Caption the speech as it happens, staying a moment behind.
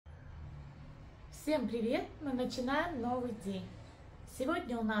Всем привет! Мы начинаем новый день.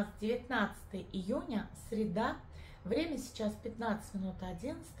 Сегодня у нас 19 июня, среда. Время сейчас 15 минут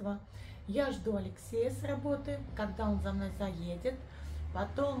 11. Я жду Алексея с работы, когда он за мной заедет.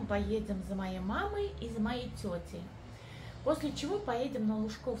 Потом поедем за моей мамой и за моей тетей. После чего поедем на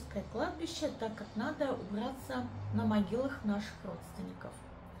Лужковское кладбище, так как надо убраться на могилах наших родственников.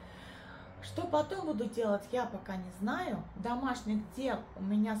 Что потом буду делать, я пока не знаю. Домашних дел у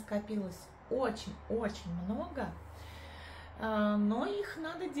меня скопилось очень-очень много, но их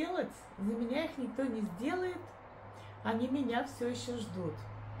надо делать. За меня их никто не сделает, они меня все еще ждут.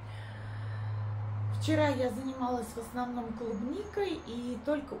 Вчера я занималась в основном клубникой и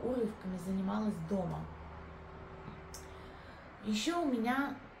только урывками занималась дома. Еще у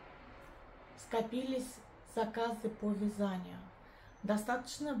меня скопились заказы по вязанию.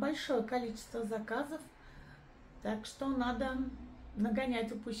 Достаточно большое количество заказов, так что надо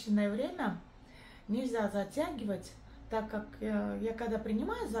нагонять упущенное время. Нельзя затягивать, так как я когда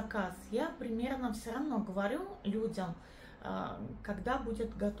принимаю заказ, я примерно все равно говорю людям, когда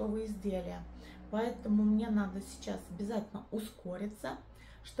будет готово изделие. Поэтому мне надо сейчас обязательно ускориться,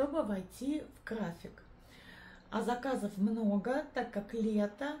 чтобы войти в график. А заказов много, так как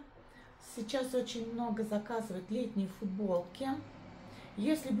лето. Сейчас очень много заказывают летние футболки.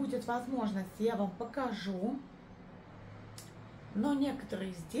 Если будет возможность, я вам покажу. Но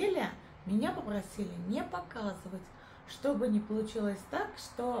некоторые изделия меня попросили не показывать, чтобы не получилось так,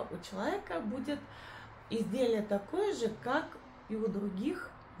 что у человека будет изделие такое же, как и у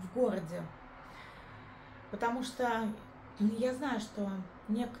других в городе. Потому что я знаю, что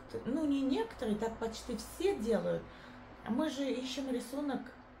не некоторые, так почти все делают. Мы же ищем рисунок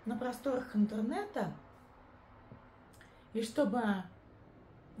на просторах интернета. И чтобы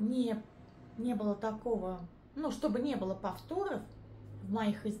не было такого, чтобы не было повторов в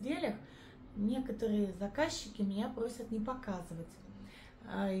моих изделиях, некоторые заказчики меня просят не показывать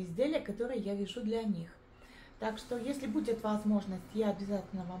изделия, которые я вяжу для них. Так что, если будет возможность, я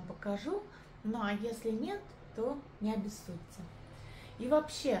обязательно вам покажу. Ну, а если нет, то не обессудьте. И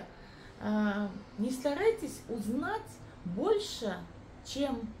вообще, не старайтесь узнать больше,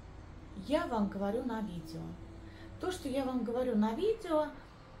 чем я вам говорю на видео. То, что я вам говорю на видео,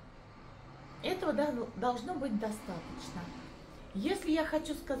 этого должно быть достаточно. Если я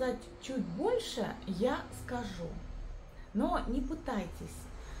хочу сказать чуть больше, я скажу. Но не пытайтесь.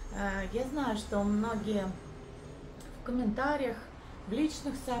 Я знаю, что многие в комментариях, в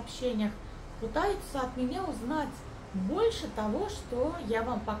личных сообщениях пытаются от меня узнать больше того, что я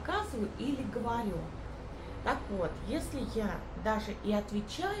вам показываю или говорю. Так вот, если я даже и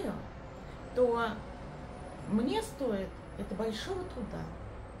отвечаю, то мне стоит это большого труда,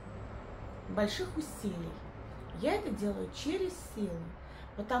 больших усилий. Я это делаю через силу,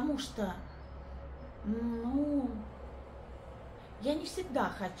 потому что, я не всегда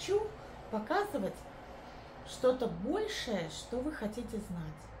хочу показывать что-то большее, что вы хотите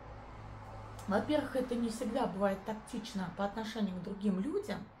знать. Во-первых, это не всегда бывает тактично по отношению к другим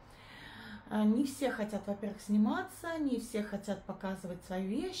людям. Не все хотят, во-первых, сниматься, не все хотят показывать свои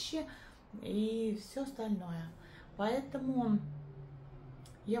вещи и все остальное. Поэтому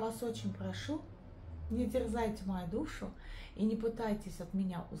я вас очень прошу, не дерзайте мою душу и не пытайтесь от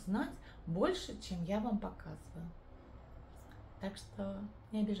меня узнать больше, чем я вам показываю. Так что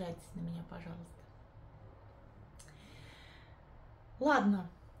не обижайтесь на меня, пожалуйста. Ладно,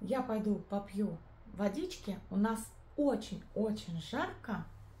 я пойду попью водички. У нас очень-очень жарко.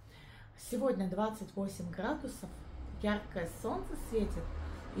 Сегодня 28 градусов, яркое солнце светит.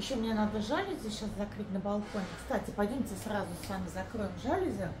 Еще мне надо жалюзи сейчас закрыть на балконе. Кстати, пойдемте сразу с вами закроем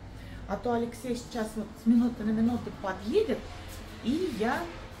жалюзи. А то Алексей сейчас вот с минуты на минуту подъедет, и я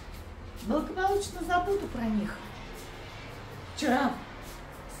благополучно забуду про них. Вчера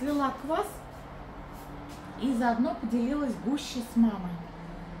слила квас и заодно поделилась гущей с мамой.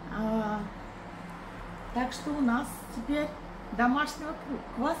 Так что у нас теперь домашнего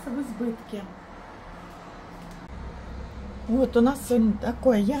кваса в избытке. Вот у нас сегодня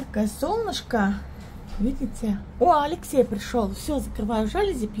такое яркое солнышко. Видите? О, Алексей пришел. Все, закрываю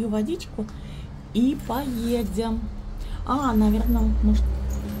жалюзи, пью водичку и поедем. Наверное, может,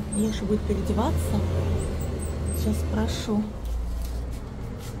 Леша будет переодеваться. Сейчас спрошу.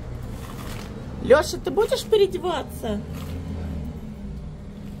 Леша, ты будешь переодеваться?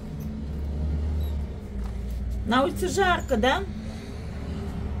 На улице жарко, да?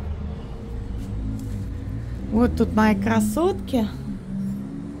 Вот тут мои красотки.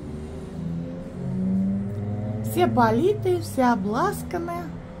 Все политые, все обласканные.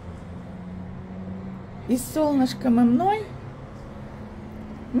 И с солнышком, и мной.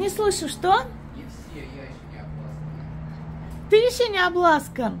 Не слышу, что? И в я еще не обласкан. Ты еще не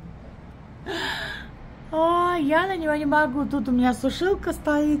обласкан? О, я на него не могу. Тут у меня сушилка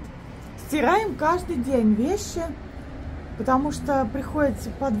стоит. Стираем каждый день вещи, потому что приходится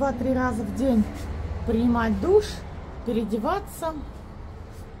по 2-3 раза в день принимать душ, переодеваться.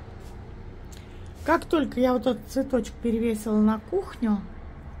 Как только я вот этот цветочек перевесила на кухню,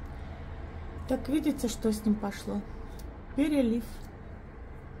 так видите, что с ним пошло? Перелив.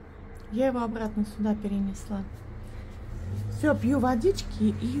 Я его обратно сюда перенесла. Все, пью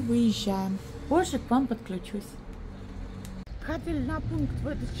водички и выезжаем. Позже к вам подключусь. Ходили на пункт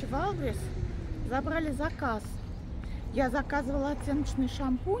выдачи в Алврис, забрали заказ. Я заказывала оттеночный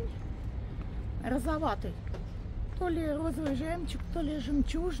шампунь, розоватый. То ли розовый жемчуг, то ли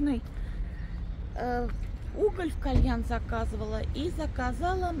жемчужный. Уголь в кальян заказывала и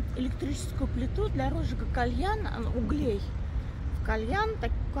заказала электрическую плиту для розжига кальяна, углей в кальян.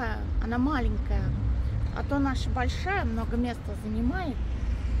 Такая, она маленькая, а то наша большая, много места занимает.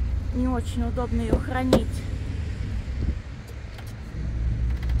 Не очень удобно ее хранить.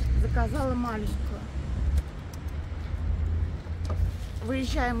 Заказала маленькую.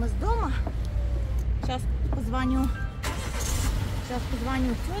 Выезжаем из дома. Сейчас позвоню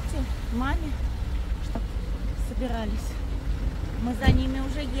тете, маме, чтобы собирались. Мы за ними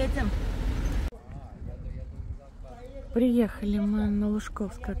уже едем. Приехали мы на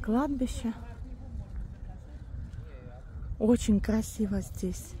Лужковское кладбище. Очень красиво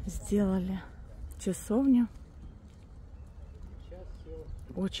здесь сделали часовню.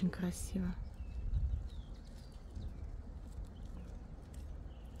 Очень красиво.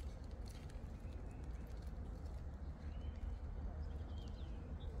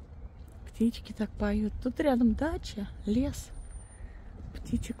 Птички так поют. Тут рядом дача, лес.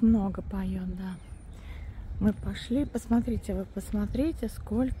 Птичек много поет, да. Мы пошли. Посмотрите, вы посмотрите,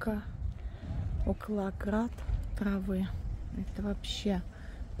 сколько около оград травы. Это вообще...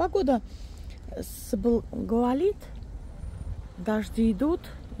 Погода соблаговолит. Дожди идут,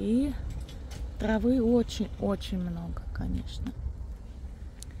 и травы очень-очень много, конечно.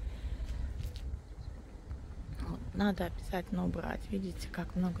 Вот, надо обязательно убрать. Видите,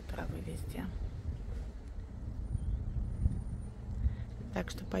 как много травы везде.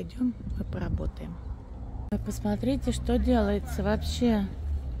 Так что пойдем и поработаем. Вы посмотрите, что делается вообще.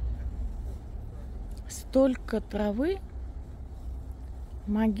 Столько травы.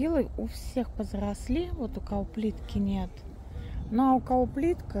 Могилы у всех позаросли. Вот у кого плитки нет. Ну а у кого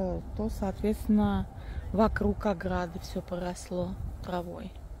плитка, то, соответственно, вокруг ограды все поросло травой.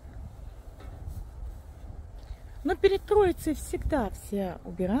 Но перед Троицей всегда все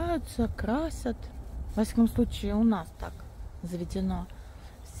убираются, красят. Во всяком случае, у нас так заведено.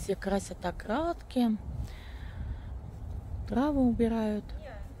 Все красят оградки, траву убирают,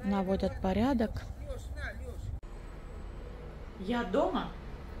 наводят порядок. Я дома.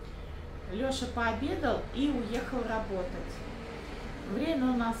 Леша пообедал и уехал работать.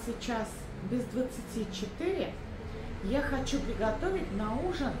 Время у нас сейчас без 24. Я хочу приготовить на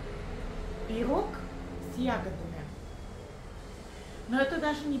ужин пирог с ягодами. Но это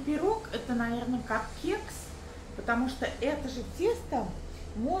даже не пирог, это, наверное, как кекс, потому что это же тесто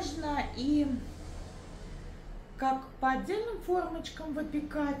можно и как по отдельным формочкам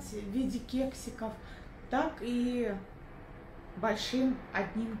выпекать в виде кексиков, так и большим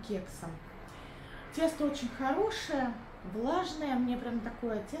одним кексом. Тесто очень хорошее, влажное, мне прям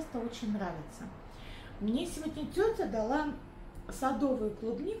такое тесто очень нравится. Мне сегодня тетя дала садовую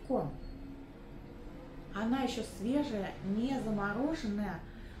клубнику, она еще свежая, не замороженная,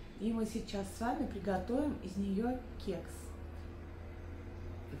 и мы сейчас с вами приготовим из нее кекс.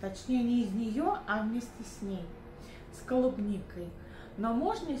 Точнее, не из нее, а вместе с ней, с клубникой. Но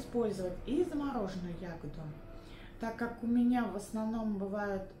можно использовать и замороженную ягоду. Так как у меня в основном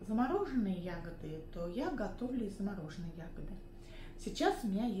бывают замороженные ягоды, то я готовлю из замороженной ягоды. Сейчас у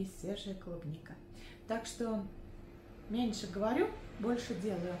меня есть свежая клубника. Так что меньше говорю, больше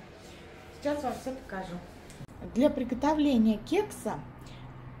делаю. Сейчас вам все покажу. Для приготовления кекса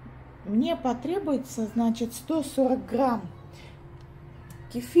мне потребуется, значит, 140 грамм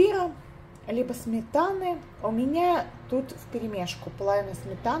кефира, либо сметаны. У меня тут вперемешку половина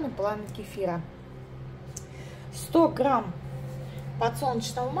сметаны, половина кефира. 100 грамм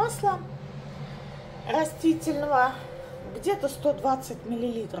подсолнечного масла растительного, где-то 120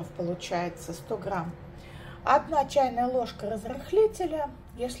 миллилитров получается, 100 грамм. 1 чайная ложка разрыхлителя,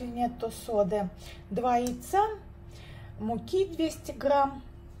 если нет, то соды. 2 яйца, муки 200 грамм,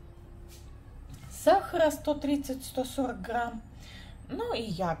 сахара 130-140 грамм. Ну и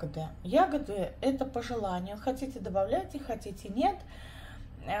ягоды. Ягоды это по желанию. Хотите добавляйте, хотите нет.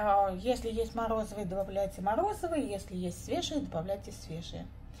 Если есть морозовые, добавляйте морозовые. Если есть свежие, добавляйте свежие.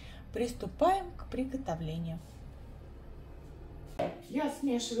 Приступаем к приготовлению. Я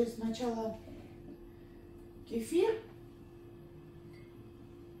смешиваю сначала кефир.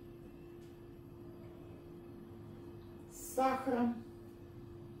 С сахаром.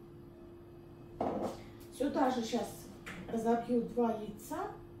 Сюда же сейчас разобью 2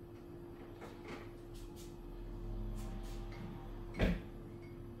 яйца.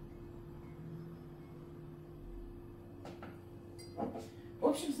 В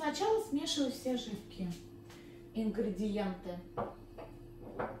общем, сначала смешиваю все жидкие ингредиенты.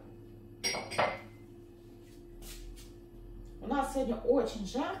 У нас сегодня очень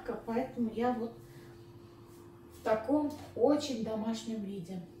жарко, поэтому я вот в таком очень домашнем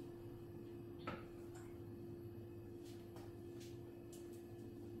виде.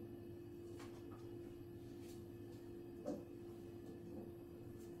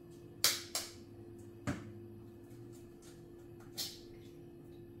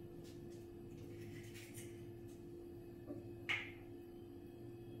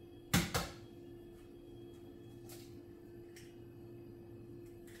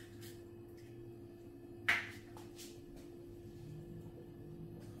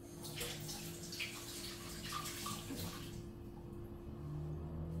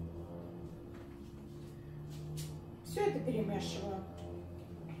 Все это перемешиваю.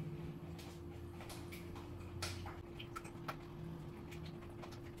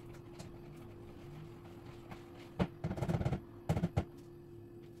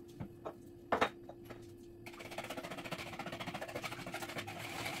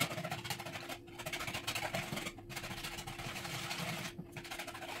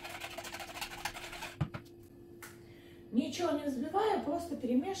 Ничего не взбиваю, просто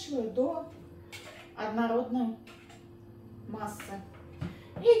перемешиваю до однородной массы.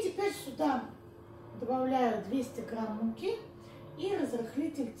 И теперь сюда добавляю 200 грамм муки и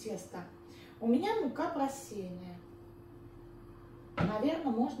разрыхлитель теста. У меня мука просеянная.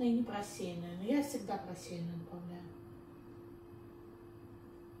 Наверное, можно и не просеянную, но я всегда просеянную добавляю.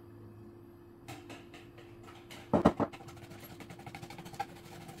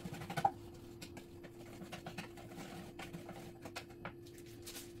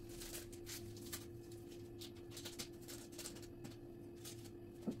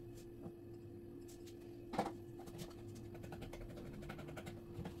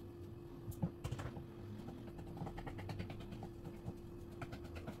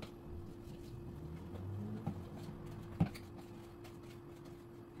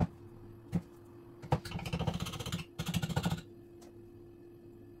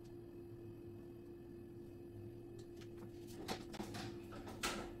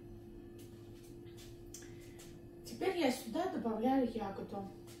 Теперь я сюда добавляю ягоду.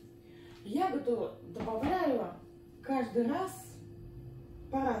 Ягоду добавляю каждый раз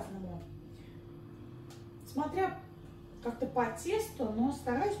по-разному. Смотря как-то по тесту, но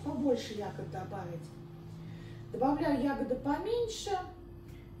стараюсь побольше ягод добавить. Добавляю ягоды поменьше.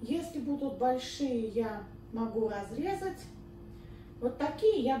 Если будут большие, я могу разрезать. Вот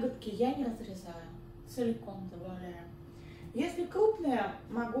такие ягодки я не разрезаю. Целиком добавляю. Если крупные,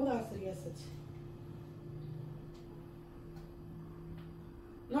 могу разрезать.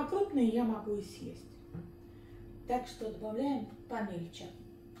 Но крупные я могу и съесть. Так что добавляем помельче.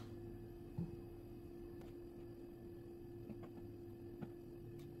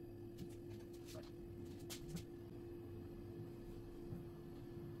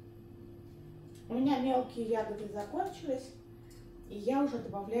 У меня мелкие ягоды закончились, и я уже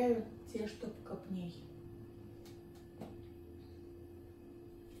добавляю те, что покрупней.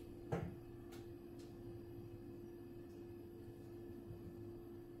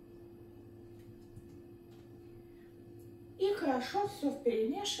 И хорошо все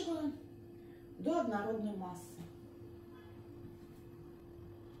перемешиваю до однородной массы.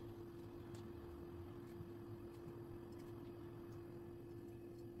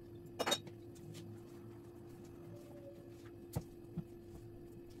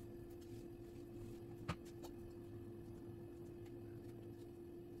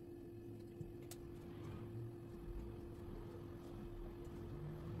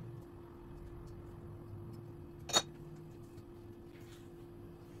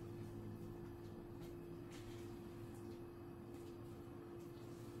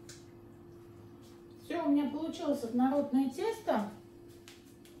 Все, у меня получилось однородное тесто.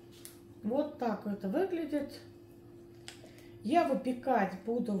 Вот так это выглядит. Я выпекать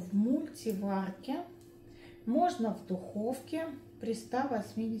буду в мультиварке. Можно в духовке при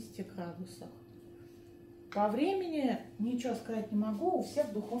 180 градусах. По времени ничего сказать не могу, у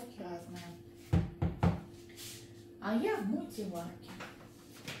всех духовки разные. А я в мультиварке.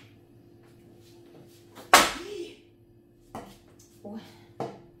 Ой,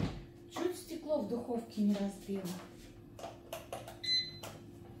 чуть стекло в духовке не разбило.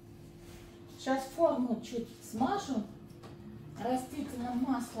 Сейчас форму чуть смажу растительным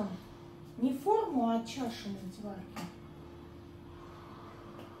маслом. Не форму, а чашу мультиварки.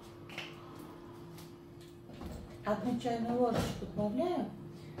 Одну чайную ложечку добавляю.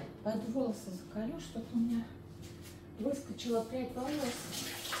 Пойду волосы заколю, что-то у меня выскочила прядь волос.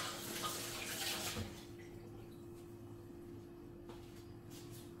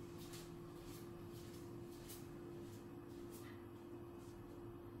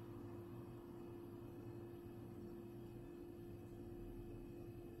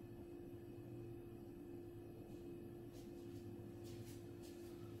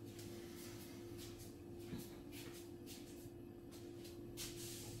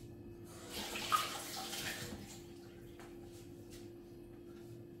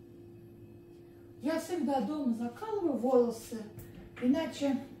 Я всегда дома закалываю волосы,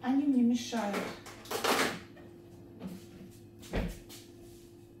 иначе они мне мешают.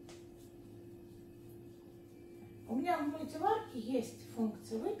 У меня в мультиварке есть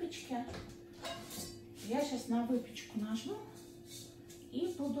функция выпечки. Я сейчас на выпечку нажму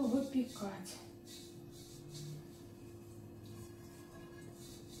и буду выпекать.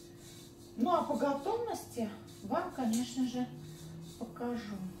 Ну а по готовности вам, конечно же,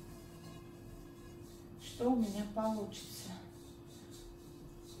 покажу, что у меня получится.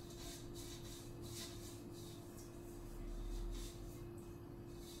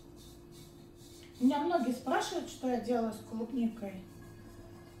 Меня многие спрашивают, что я делаю с клубникой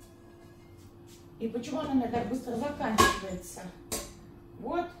и почему она у меня так быстро заканчивается.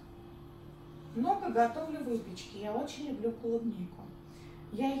 Вот, много готовлю выпечки. Я очень люблю клубнику.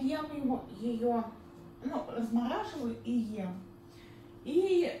 Я ем ее, размораживаю и ем.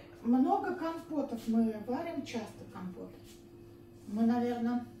 И много компотов мы варим, часто компот. Мы,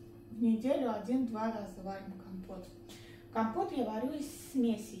 наверное, в неделю 1-2 раза варим компот. Компот я варю из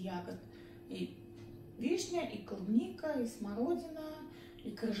смеси ягод. И вишня, и клубника, и смородина,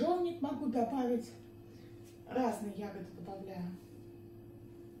 и крыжовник могу добавить. Разные ягоды добавляю.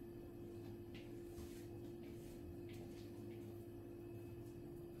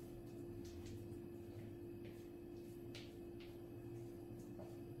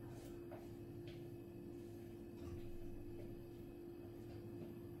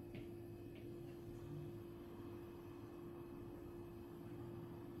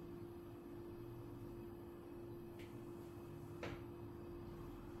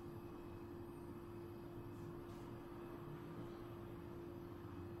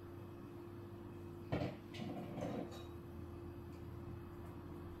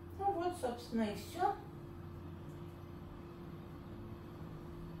 Вот, собственно, и все.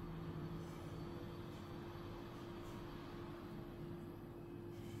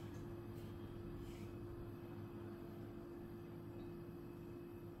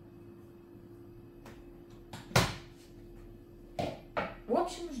 В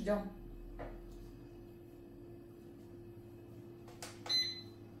общем, ждем.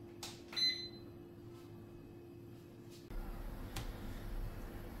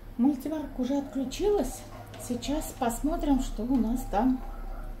 Мультиварка уже отключилась. Сейчас посмотрим, что у нас там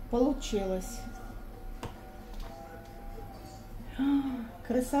получилось.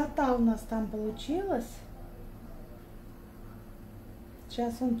 Красота у нас там получилась.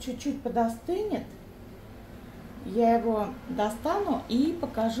 Сейчас он чуть-чуть подостынет. Я его достану и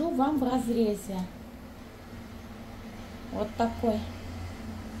покажу вам в разрезе. Вот такой.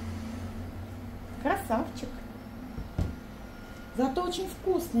 Красавчик. Зато очень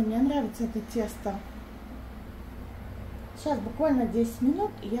вкусный, мне нравится это тесто. Сейчас буквально 10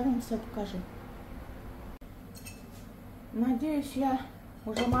 минут, и я вам все покажу. Надеюсь, я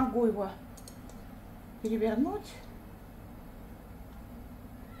уже могу его перевернуть.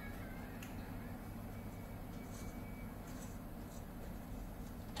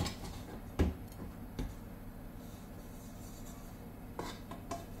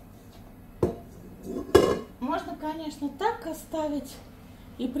 Можно, конечно, так оставить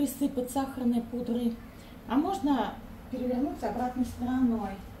и присыпать сахарной пудрой, а можно перевернуть обратной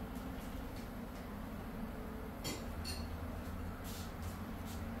стороной.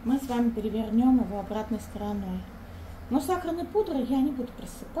 Мы с вами перевернем его обратной стороной. Но сахарной пудрой я не буду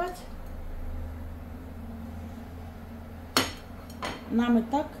присыпать. Нам и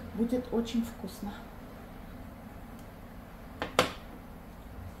так будет очень вкусно.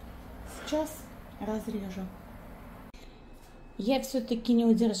 Сейчас разрежу. Я все-таки не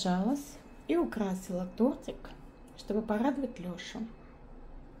удержалась и украсила тортик, чтобы порадовать Лешу.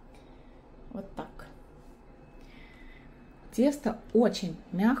 Вот так. Тесто очень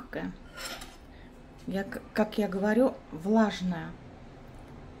мягкое. Как я говорю, влажное.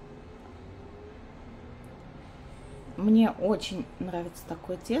 Мне очень нравится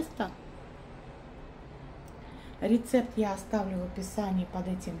такое тесто. Рецепт я оставлю в описании под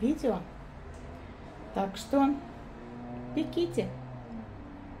этим видео. Так что пеките.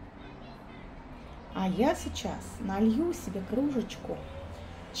 А я сейчас налью себе кружечку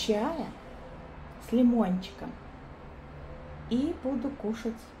чая с лимончиком и буду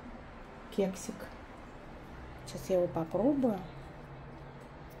кушать кексик. Сейчас я его попробую.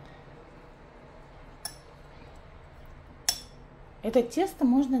 Это тесто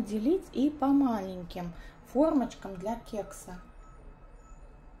можно делить и по маленьким формочкам для кекса.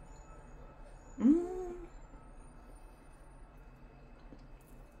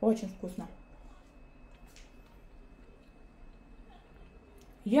 Очень вкусно.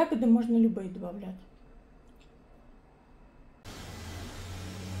 Ягоды можно любые добавлять.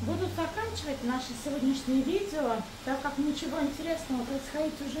 Буду заканчивать наше сегодняшнее видео, так как ничего интересного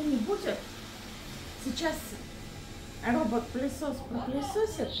происходить уже не будет. Сейчас робот-пылесос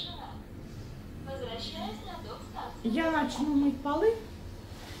пропылесосит. Я начну мыть полы,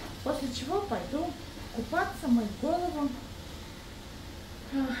 после чего пойду купаться, мыть голову.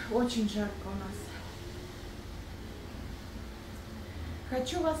 Очень жарко у нас.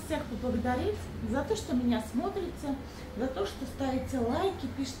 Хочу вас всех поблагодарить за то, что меня смотрите, за то, что ставите лайки,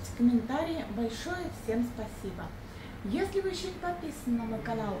 пишите комментарии. Большое всем спасибо. Если вы еще не подписаны на мой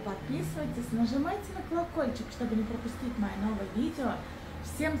канал, подписывайтесь, нажимайте на колокольчик, чтобы не пропустить мои новые видео.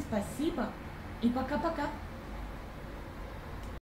 Всем спасибо и пока-пока.